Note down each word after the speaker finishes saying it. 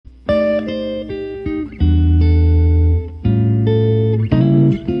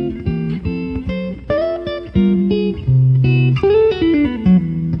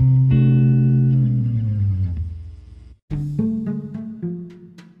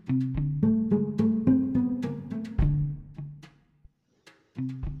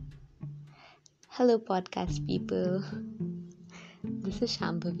Hello, podcast people. This is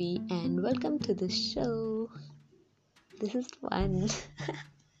Shambhavi, and welcome to the show. This is fun.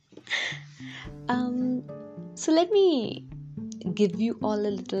 um, so let me give you all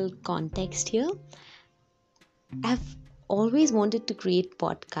a little context here. I've always wanted to create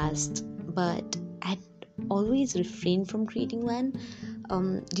podcasts, but I'd always refrained from creating one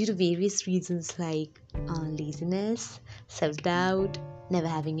due to various reasons like laziness, self doubt, never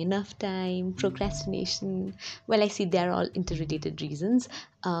having enough time, procrastination. Well, I see they are all interrelated reasons.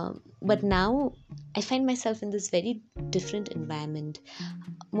 But now I find myself in this very different environment.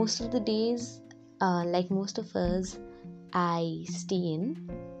 Most of the days, like most of us, I stay in,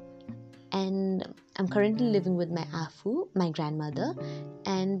 and I'm currently living with my Afu, my grandmother,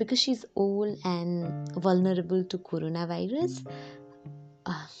 and because she's old and vulnerable to coronavirus,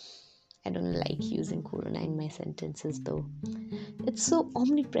 uh, I don't like using corona in my sentences though. It's so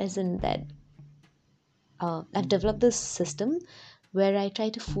omnipresent that I've developed this system where I try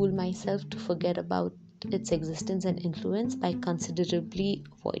to fool myself to forget about its existence and influence by considerably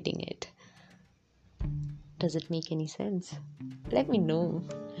avoiding it. Does it make any sense? Let me know.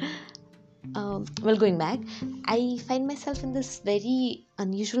 Going back, I find myself in this very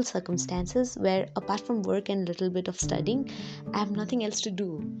unusual circumstances where, apart from work and a little bit of studying, I have nothing else to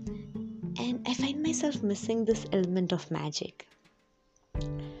do. And I find myself missing this element of magic.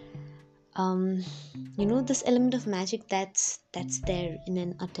 Um, this element of magic that's there in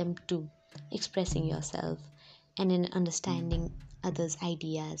an attempt to expressing yourself and in understanding others'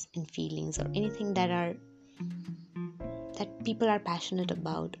 ideas and feelings or anything that people are passionate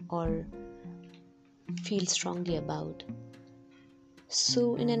about or feel strongly about.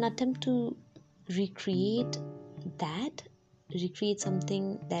 So, in an attempt to recreate recreate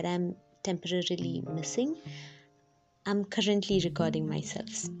something that I'm temporarily missing, I'm currently recording myself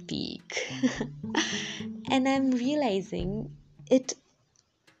speak. And I'm realizing it.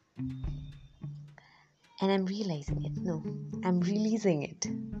 And I'm realizing it. No, I'm releasing it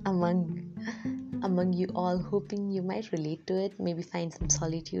among you all, hoping you might relate to it, maybe find some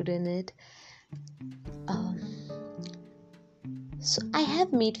solitude in it. Um, so I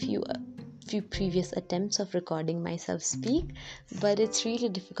have made few previous attempts of recording myself speak, but it's really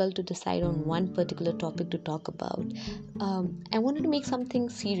difficult to decide on one particular topic to talk about. I wanted to make something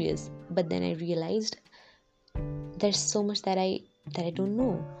serious, but then I realized there's so much that I don't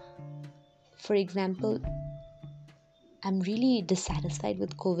know. For example, I'm really dissatisfied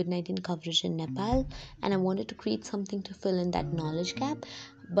with COVID-19 coverage in Nepal, and I wanted to create something to fill in that knowledge gap.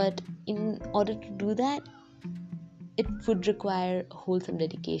 But in order to do that, it would require wholesome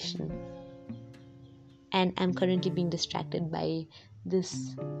dedication. And I'm currently being distracted by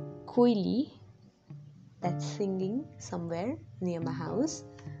this koili that's singing somewhere near my house.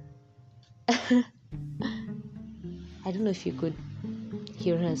 I don't know if you could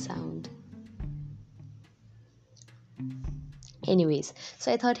hear her sound. Anyways,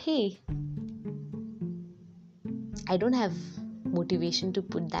 so I thought, hey, I don't have motivation to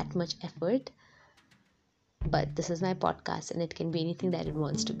put that much effort, but this is my podcast and it can be anything that it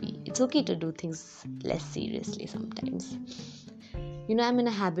wants to be. It's okay to do things less seriously sometimes. I'm in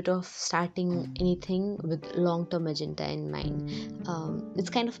a habit of starting anything with long-term agenda in mind. It's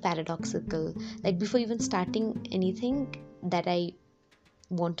kind of paradoxical. Like before even starting anything that I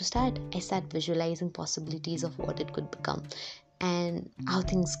want to start, I start visualizing possibilities of what it could become and how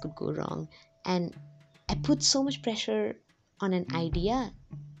things could go wrong. And I put so much pressure on an idea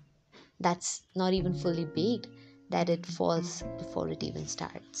that's not even fully baked that it falls before it even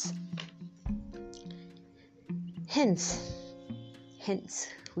starts. Hence,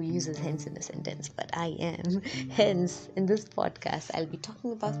 who uses hence in a sentence, but I am. Hence, in this podcast, I'll be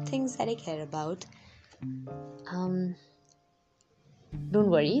talking about things that I care about. Don't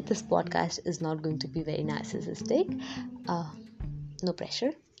worry, this podcast is not going to be very narcissistic. No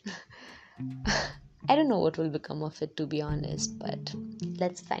pressure. I don't know what will become of it, to be honest, but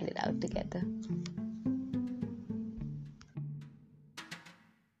let's find it out together.